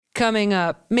Coming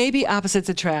up, maybe opposites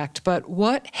attract, but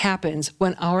what happens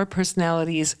when our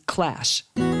personalities clash?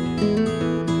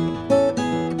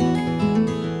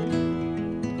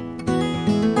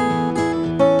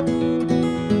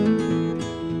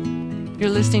 You're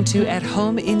listening to At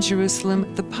Home in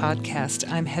Jerusalem, the podcast.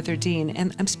 I'm Heather Dean,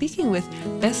 and I'm speaking with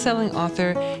best-selling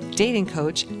author, dating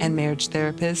coach, and marriage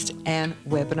therapist, and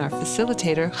webinar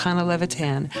facilitator, Chana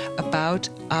Levitan, about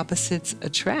opposites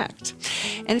attract.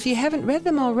 And if you haven't read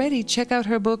them already, check out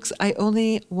her books, I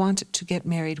Only Want to Get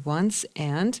Married Once,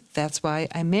 and That's Why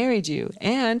I Married You,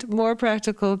 and more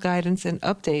practical guidance and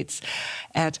updates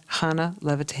at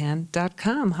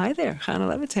ChanaLevitan.com. Hi there, Chana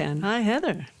Levitan. Hi,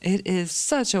 Heather. It is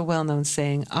such a well-known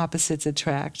saying, opposites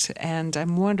attract, and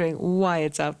I'm wondering why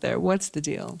it's out there. What's the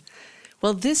deal?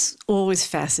 Well, this always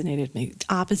fascinated me,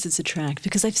 opposites attract,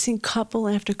 because I've seen couple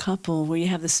after couple where you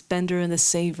have the spender and the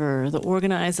saver, the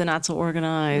organized and not so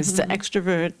organized, the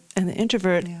extrovert and the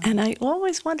introvert, and I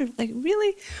always wondered, like,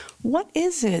 really, what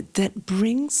is it that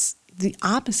brings the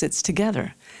opposites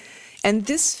together? And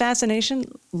this fascination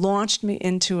launched me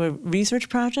into a research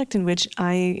project in which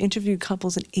I interviewed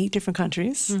couples in 8 different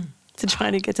countries to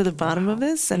try to get to the bottom of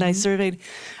this. And I surveyed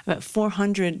about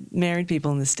 400 married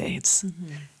people in the States.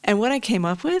 And what I came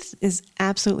up with is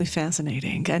absolutely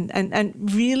fascinating. And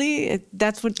really,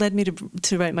 that's what led me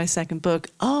to write my second book.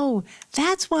 Oh,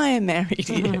 that's why I married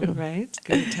you. Right,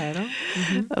 good title.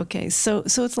 Okay, so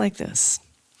it's like this.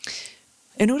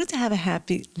 In order to have a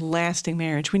happy, lasting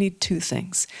marriage, we need 2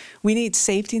 things. We need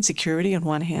safety and security on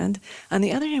one hand. On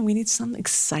the other hand, we need some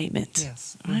excitement.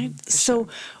 Yes. Right? So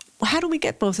how do we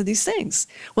get both of these things?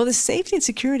 Well, the safety and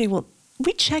security,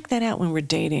 we check that out when we're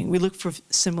dating. We look for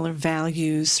similar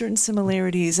values, certain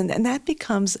similarities, and that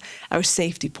becomes our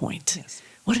safety point. Yes.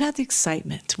 What about the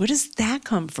excitement? Where does that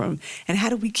come from? And how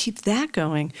do we keep that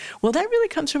going? Well, that really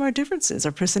comes from our differences,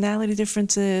 our personality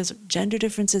differences, gender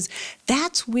differences.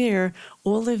 That's where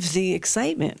all of the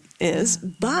excitement is,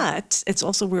 but it's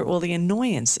also where all the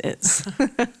annoyance is.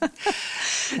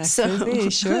 That could be,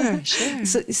 sure.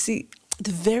 So, you see,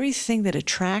 the very thing that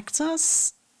attracts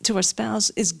us to our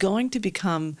spouse is going to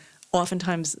become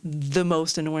oftentimes the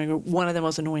most annoying or one of the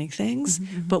most annoying things.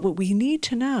 But what we need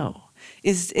to know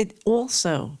is it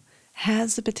also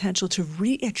has the potential to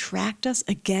re-attract us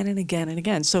again and again and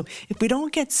again. So if we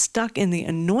don't get stuck in the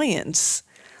annoyance,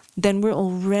 then we're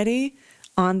already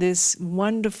on this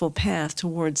wonderful path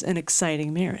towards an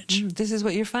exciting marriage. This is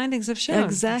what your findings have shown.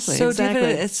 Exactly. So do you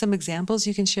have some examples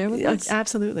you can share with us?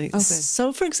 Absolutely. Okay.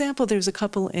 So, for example, there's a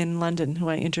couple in London who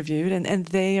I interviewed, and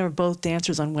they are both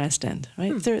dancers on West End,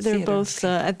 right? They're Theater. both,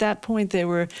 at that point, they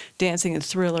were dancing in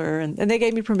Thriller, and they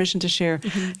gave me permission to share,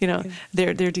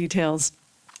 their details.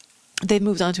 They've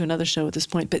moved on to another show at this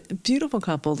point, but a beautiful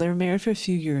couple. They were married for a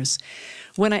few years.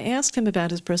 When I asked him about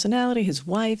his personality, his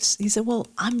wife's, he said, well,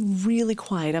 I'm really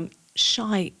quiet. I'm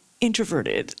shy,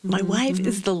 introverted. My wife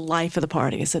is the life of the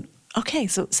party. I said, okay,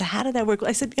 so how did that work?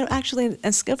 I said, actually,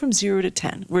 a scale from 0 to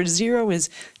 10, where 0 is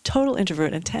total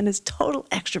introvert and 10 is total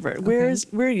extrovert. Okay.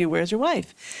 Where are you? Where's your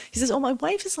wife? He says, oh, my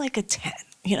wife is like a 10.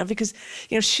 Because,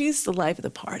 she's the life of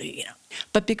the party,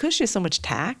 But because she has so much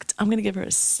tact, I'm going to give her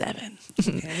a 7.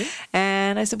 Okay.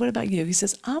 And I said, what about you? He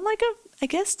says, I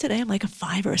guess today I'm like a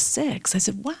 5 or a 6. I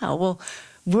said, wow, well,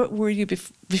 where were you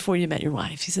before you met your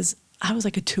wife? He says, I was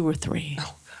like a 2 or 3. Oh,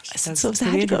 gosh, I said, that's so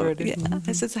how'd you go? introverted. Yeah.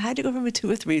 I said, so how'd you go from a 2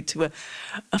 or 3 to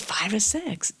a 5 or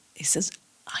 6? He says,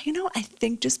 I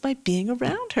think just by being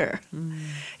around her,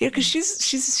 because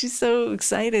she's so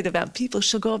excited about people.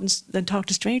 She'll go up and talk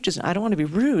to strangers. I don't want to be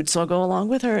rude, so I'll go along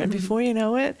with her. And before you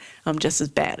know it, I'm just as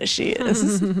bad as she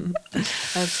is.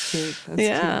 That's cute.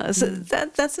 Cute. So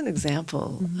that's an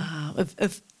example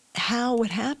of how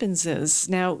what happens is,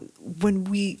 now when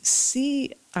we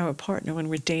see our partner, when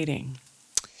we're dating,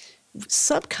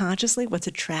 subconsciously what's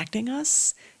attracting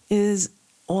us is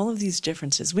all of these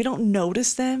differences. We don't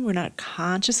notice them, we're not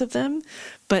conscious of them,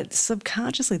 but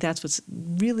subconsciously that's what's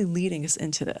really leading us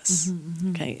into this.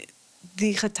 Okay.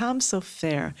 The Chatam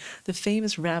Sofer, the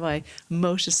famous Rabbi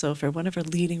Moshe Sofer, one of our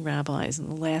leading rabbis in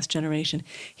the last generation,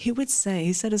 he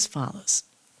said as follows.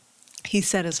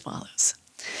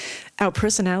 Our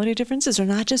personality differences are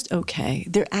not just okay,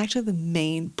 they're actually the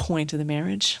main point of the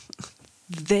marriage.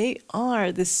 They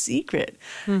are the secret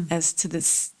as to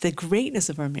the greatness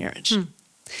of our marriage.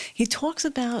 He talks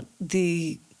about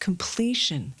the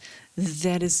completion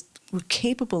that we're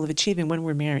capable of achieving when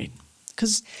we're married.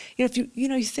 Because if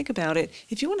you think about it,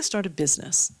 if you want to start a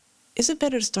business, is it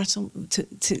better to start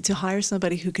to hire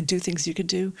somebody who can do things you can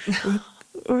do,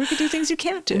 or we could do things you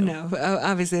can't do. No,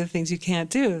 obviously the things you can't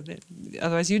do.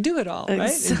 Otherwise you do it all, right?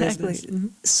 Exactly.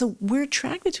 So we're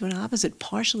attracted to an opposite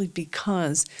partially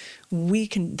because we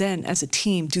can then, as a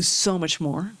team, do so much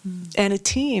more. And a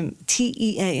team,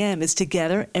 TEAM, is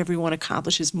together. Everyone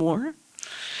accomplishes more.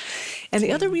 And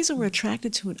the other reason we're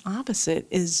attracted to an opposite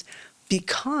is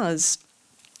because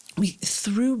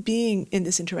through being in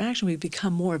this interaction, we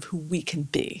become more of who we can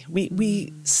be.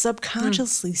 We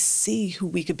subconsciously see who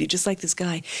we could be, just like this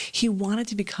guy. He wanted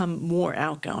to become more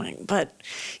outgoing, but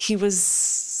he was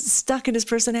stuck in his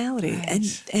personality.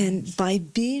 Right. And by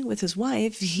being with his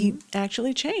wife, he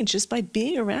actually changed just by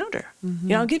being around her.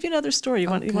 I'll give you another story. You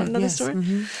want another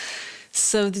story?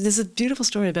 So there's a beautiful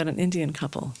story about an Indian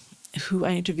couple who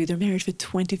I interviewed. They're married for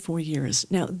 24 years.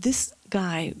 Now, this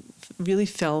guy really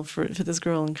fell for this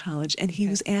girl in college, and he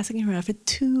was asking her out for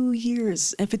 2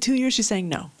 years. And for 2 years, she's saying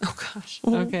no. Oh, gosh.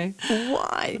 Okay.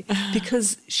 Why?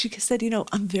 Because she said,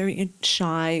 I'm very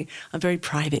shy. I'm very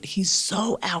private. He's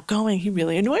so outgoing. He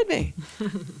really annoyed me.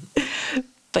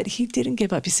 But he didn't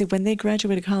give up. You see, when they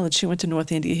graduated college, she went to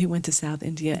North India, he went to South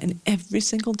India, and every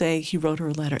single day he wrote her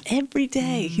a letter. Every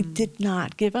day he did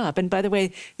not give up. And by the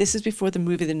way, this is before the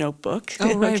movie The Notebook.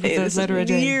 Oh, right. Okay, this letter is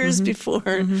a day. years before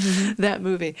that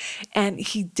movie. And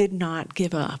he did not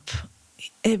give up.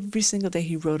 Every single day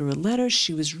he wrote her a letter.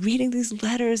 She was reading these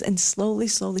letters, and slowly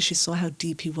she saw how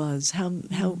deep he was,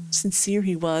 how sincere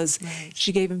he was. Right.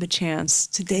 She gave him a chance.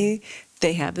 Today,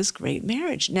 they have this great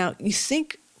marriage. Now, you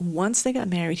think once they got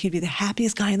married, he'd be the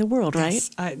happiest guy in the world, right?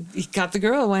 Yes, he got the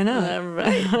girl. Why not?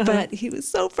 Right. But he was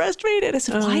so frustrated. I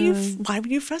said, why were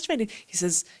you frustrated? He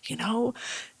says,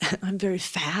 I'm very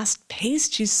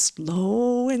fast-paced. She's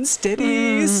slow and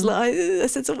steady. I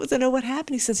said, so what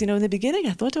happened? He says, in the beginning,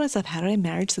 I thought to myself, how did I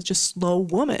marry such a slow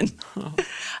woman?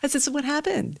 I said, so what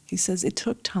happened? He says, it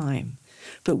took time.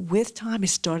 But with time, I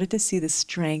started to see the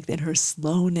strength in her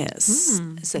slowness.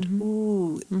 I said,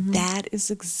 that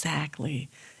is exactly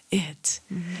it.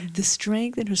 The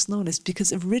strength in her slowness,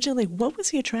 because originally, what was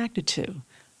he attracted to?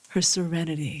 Her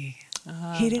serenity.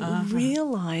 He didn't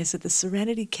realize that the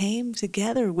serenity came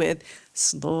together with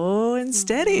slow and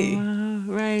steady.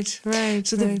 Right.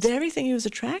 So the very thing he was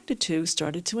attracted to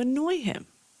started to annoy him.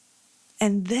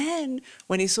 And then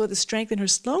when he saw the strength in her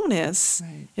slowness,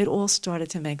 it all started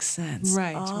to make sense.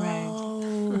 Right.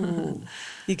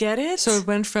 You get it? So it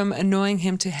went from annoying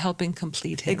him to helping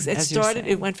complete him.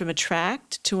 It went from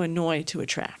attract to annoy to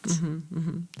attract.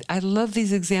 I love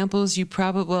these examples.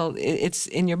 It's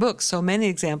in your book, so many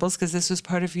examples, because this was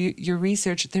part of your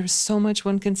research. There's so much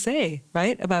one can say,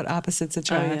 right, about opposites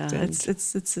attract.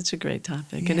 It's such a great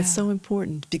topic. And it's so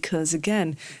important because,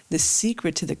 again, the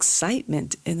secret to the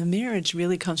excitement in the marriage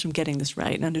really comes from getting this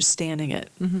right and understanding it.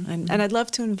 And I'd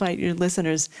love to invite your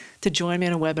listeners to join me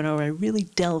in a webinar where I really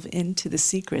delve into the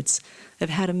secrets of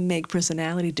how to make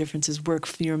personality differences work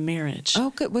for your marriage.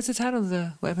 Oh, good. What's the title of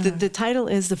the webinar? The title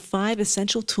is The 5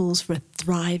 Essential Tools for a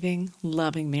Thriving,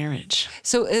 Loving Marriage.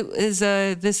 So is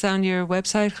this on your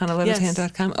website,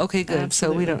 ChanaLevitan.com? Yes. Okay, good.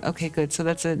 Absolutely. Okay, good. So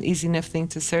that's an easy enough thing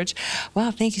to search.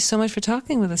 Wow, thank you so much for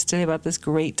talking with us today about this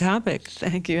great topic.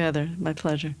 Thank you, Heather. My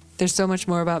pleasure. There's so much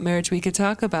more about marriage we could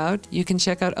talk about. You can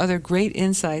check out other great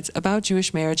insights about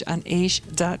Jewish marriage on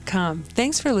aish.com.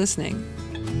 Thanks for listening.